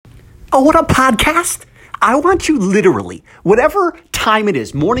Oh, what a podcast. I want you literally, whatever time it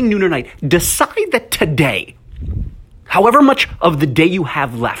is, morning, noon, or night, decide that today, however much of the day you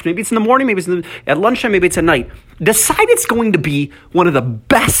have left, maybe it's in the morning, maybe it's at lunchtime, maybe it's at night, decide it's going to be one of the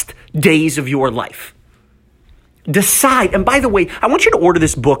best days of your life. Decide. And by the way, I want you to order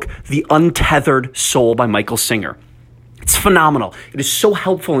this book, The Untethered Soul by Michael Singer. It's phenomenal. It is so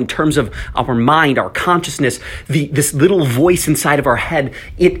helpful in terms of our mind, our consciousness, this little voice inside of our head.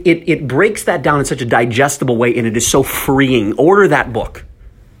 It breaks that down in such a digestible way, and it is so freeing. Order that book.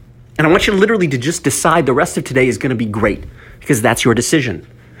 And I want you literally to just decide the rest of today is going to be great, because that's your decision.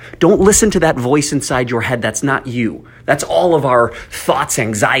 Don't listen to that voice inside your head. That's not you. That's all of our thoughts,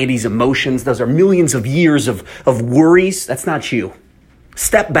 anxieties, emotions. Those are millions of years of worries. That's not you.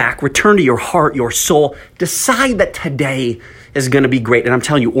 Step back, return to your heart, your soul. Decide that today is going to be great. And I'm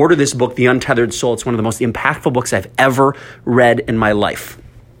telling you, order this book, The Untethered Soul. It's one of the most impactful books I've ever read in my life.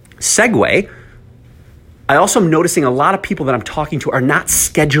 Segue, I also am noticing a lot of people that I'm talking to are not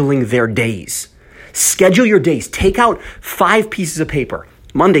scheduling their days. Schedule your days. Take out 5 pieces of paper.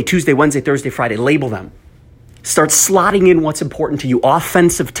 Monday, Tuesday, Wednesday, Thursday, Friday. Label them. Start slotting in what's important to you.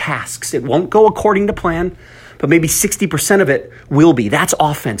 Offensive tasks. It won't go according to plan, but maybe 60% of it will be. That's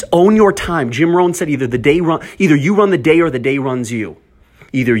offense. Own your time. Jim Rohn said either you run the day or the day runs you.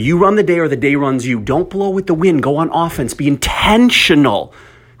 Either you run the day or the day runs you. Don't blow with the wind. Go on offense. Be intentional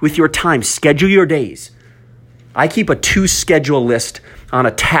with your time. Schedule your days. I keep a to-schedule list on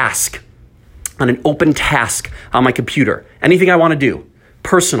a task, on an open task on my computer. Anything I want to do.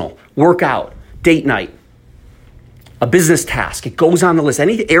 Personal, workout, date night, a business task. It goes on the list.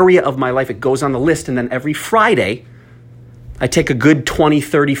 Any area of my life, it goes on the list. And then every Friday, I take a good 20,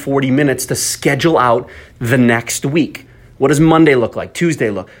 30, 40 minutes to schedule out the next week. What does Monday look like?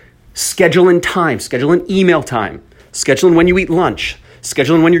 Tuesday look? Schedule in time. Schedule in email time. Schedule in when you eat lunch.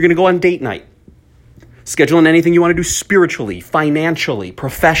 Schedule in when you're going to go on date night. Schedule in anything you want to do spiritually, financially,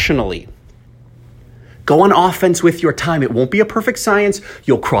 professionally. Go on offense with your time. It won't be a perfect science.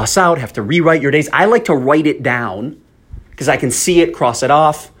 You'll cross out, have to rewrite your days. I like to write it down because I can see it, cross it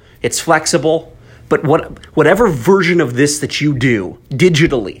off. It's flexible. But whatever version of this that you do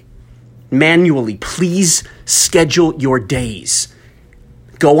digitally, manually, please schedule your days.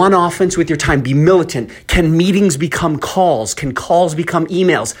 Go on offense with your time. Be militant. Can meetings become calls? Can calls become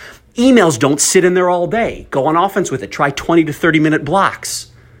emails? Emails don't sit in there all day. Go on offense with it. Try 20 to 30 minute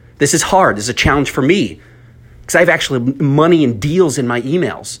blocks. This is hard. This is a challenge for me because I have actually money and deals in my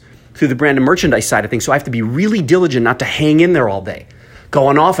emails through the brand and merchandise side of things. So I have to be really diligent not to hang in there all day. Go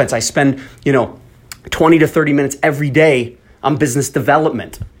on offense. I spend, 20 to 30 minutes every day on business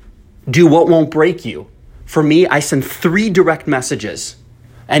development. Do what won't break you. For me, I send 3 direct messages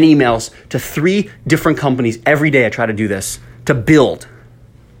and emails to 3 different companies every day. I try to do this to build.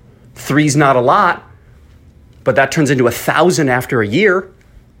 3's not a lot, but that turns into 1,000 after a year.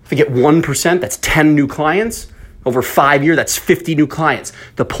 If you get 1%, that's 10 new clients. Over 5 years, that's 50 new clients.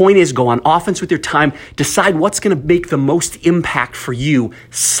 The point is, go on offense with your time. Decide what's going to make the most impact for you.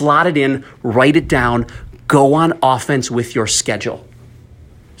 Slot it in, write it down. Go on offense with your schedule.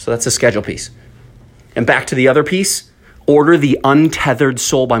 So that's the schedule piece. And back to the other piece, order The Untethered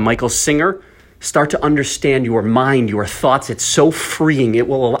Soul by Michael Singer. Start to understand your mind, your thoughts. It's so freeing.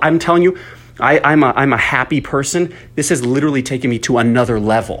 I'm telling you, I'm a happy person. This has literally taken me to another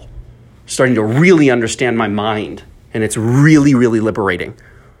level, starting to really understand my mind. And it's really, really liberating.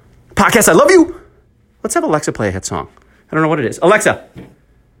 Podcast, I love you. Let's have Alexa play a hit song. I don't know what it is. Alexa,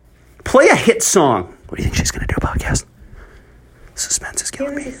 play a hit song. What do you think she's going to do, podcast? Suspense is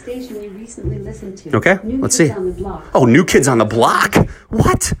killing me. Here is a station we recently listened to. Okay, let's see. On the Block. Oh, New Kids on the Block?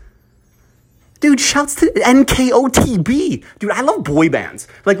 What? Dude, shouts to NKOTB. Dude, I love boy bands.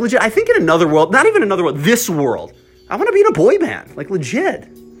 Like, legit, I think in another world, not even another world, this world, I want to be in a boy band. Like, legit.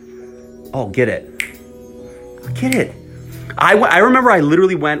 Oh, get it. Get it. I remember I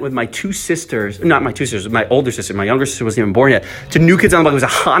literally went with my 2 sisters, not my 2 sisters, my older sister, my younger sister wasn't even born yet, to New Kids on the Block. It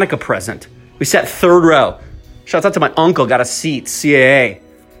was a Hanukkah present. We sat 3rd row. Shouts out to my uncle, got a seat, CAA.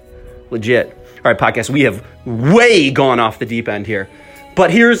 Legit. All right, podcast, we have way gone off the deep end here. But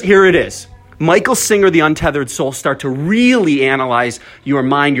here it is. Michael Singer, The Untethered Soul. Start to really analyze your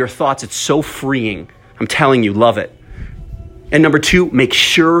mind, your thoughts. It's so freeing. I'm telling you, love it. And number 2, make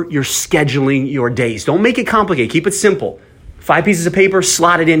sure you're scheduling your days. Don't make it complicated. Keep it simple. 5 pieces of paper,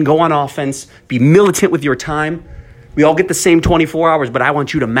 slot it in, go on offense, be militant with your time. We all get the same 24 hours, but I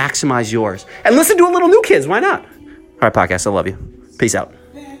want you to maximize yours. And listen to a little New Kids. Why not? All right, podcast, I love you. Peace out.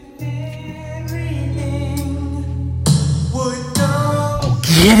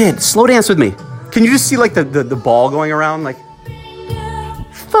 Get it. Slow dance with me. Can you just see like the ball going around like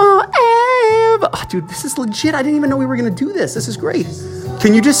forever? dude, this is legit. I didn't even know we were going to do this. This is great.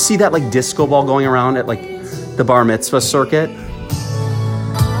 Can you just see that like disco ball going around at like the bar mitzvah circuit?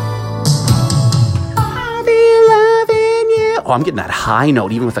 I be loving you. Oh, I'm getting that high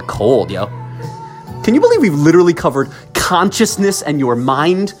note even with a cold, yo. Can you believe we've literally covered consciousness and your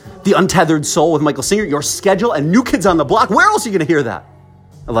mind, the Untethered Soul with Michael Singer, your schedule, and New Kids on the Block? Where else are you going to hear that?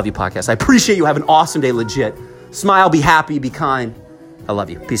 I love you, podcast. I appreciate you. Have an awesome day, legit. Smile, be happy, be kind. I love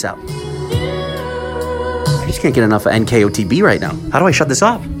you. Peace out. I just can't get enough of NKOTB right now. How do I shut this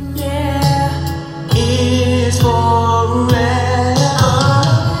off?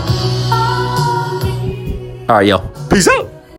 All right, yo. Peace out.